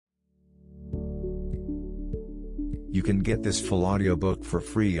You can get this full audiobook for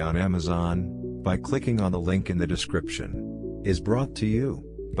free on Amazon by clicking on the link in the description. Is brought to you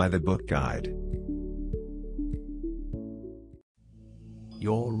by the Book Guide.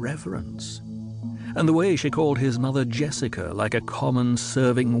 Your Reverence. And the way she called his mother Jessica like a common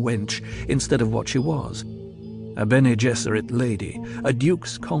serving wench instead of what she was. A Bene Gesserit lady, a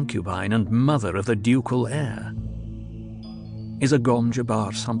duke's concubine and mother of the ducal heir. Is a Gom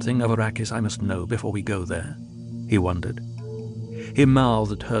Jabbar something of Arrakis I must know before we go there? He wondered. He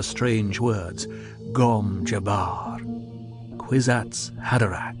mouthed her strange words, Gom Jabbar, Kwisatz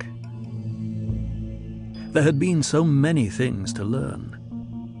Haderach. There had been so many things to learn.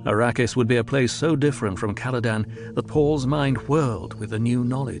 Arrakis would be a place so different from Caladan that Paul's mind whirled with the new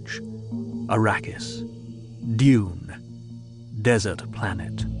knowledge. Arrakis, Dune, desert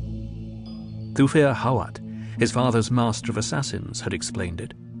planet. Thufir Hawat, his father's master of assassins, had explained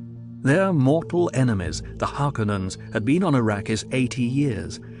it. Their mortal enemies, the Harkonnens, had been on Arrakis 80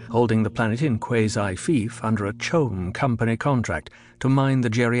 years, holding the planet in quasi-fief under a Chom company contract to mine the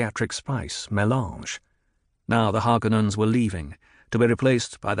geriatric spice, Melange. Now the Harkonnens were leaving, to be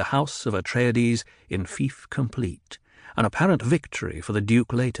replaced by the House of Atreides in fief complete, an apparent victory for the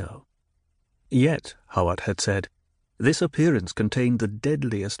Duke Leto. Yet, Hawat had said, this appearance contained the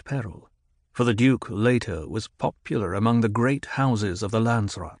deadliest peril, for the Duke Leto was popular among the great houses of the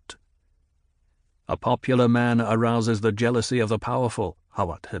Landsraad. A popular man arouses the jealousy of the powerful,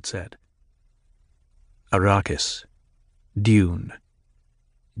 Hawat had said. Arrakis, Dune,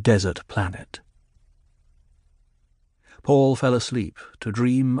 desert planet. Paul fell asleep to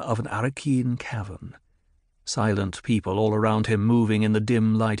dream of an Arrakeen cavern, silent people all around him moving in the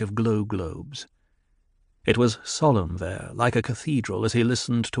dim light of glow globes. It was solemn there, like a cathedral, as he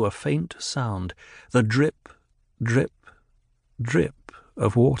listened to a faint sound, the drip, drip, drip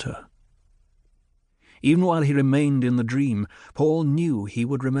of water. Even while he remained in the dream, Paul knew he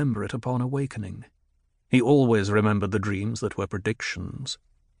would remember it upon awakening. He always remembered the dreams that were predictions.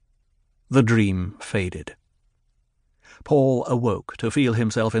 The dream faded. Paul awoke to feel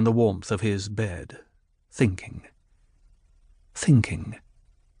himself in the warmth of his bed, thinking.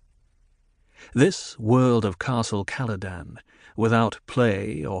 This world of Castle Caladan, without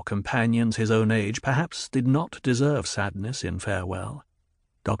play or companions his own age, perhaps did not deserve sadness in farewell.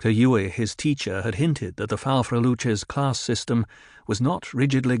 Dr. Yueh, his teacher, had hinted that the Falfreluche's class system was not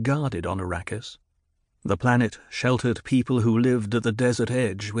rigidly guarded on Arrakis. The planet sheltered people who lived at the desert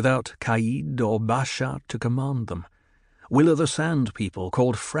edge without Caid or Bashat to command them. Will o' the Sand people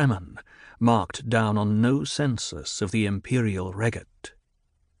called Fremen, marked down on no census of the Imperial Regate.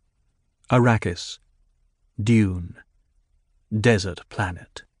 Arrakis, Dune, desert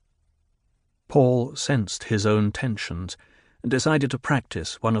planet. Paul sensed his own tensions and decided to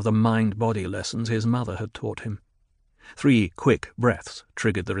practice one of the mind-body lessons his mother had taught him. 3 quick breaths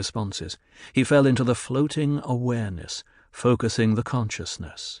triggered the responses. He fell into the floating awareness, focusing the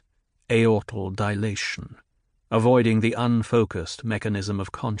consciousness, aortal dilation, avoiding the unfocused mechanism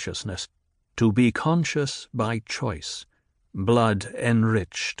of consciousness, to be conscious by choice, blood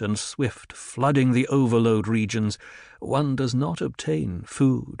enriched and swift flooding the overload regions. One does not obtain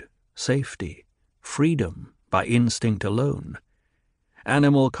food, safety, freedom by instinct alone.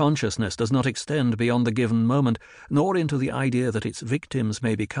 Animal consciousness does not extend beyond the given moment, nor into the idea that its victims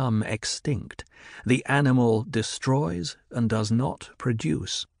may become extinct. The animal destroys and does not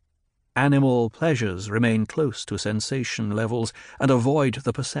produce. Animal pleasures remain close to sensation levels and avoid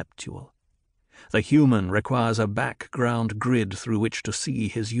the perceptual. The human requires a background grid through which to see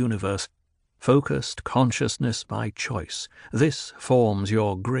his universe. Focused consciousness by choice. This forms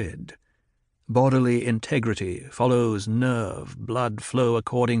your grid. Bodily integrity follows nerve, blood flow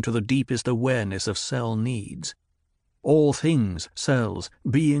according to the deepest awareness of cell needs. All things, cells,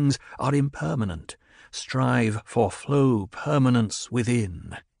 beings are impermanent. Strive for flow permanence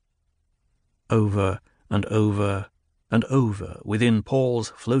within. Over and over and over, within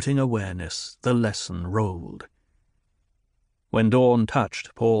Paul's floating awareness, the lesson rolled. When dawn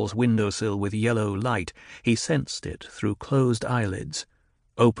touched Paul's windowsill with yellow light, he sensed it through closed eyelids,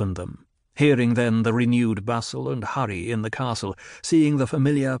 opened them, hearing then the renewed bustle and hurry in the castle, seeing the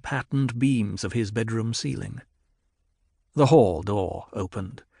familiar patterned beams of his bedroom ceiling. The hall door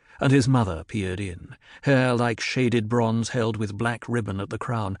opened, and his mother peered in, hair like shaded bronze held with black ribbon at the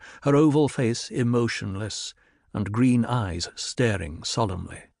crown, her oval face emotionless, and green eyes staring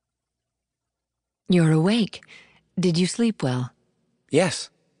solemnly. "You're awake. Did you sleep well?" "Yes."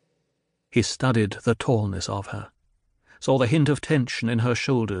 He studied the tallness of her, saw the hint of tension in her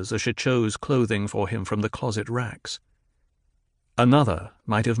shoulders as she chose clothing for him from the closet racks. Another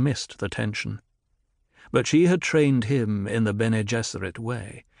might have missed the tension. but she had trained him in the Bene Gesserit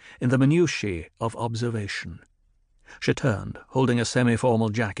way, in the minutiae of observation. She turned, holding a semi-formal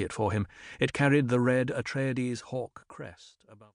jacket for him. It carried the red Atreides hawk crest above.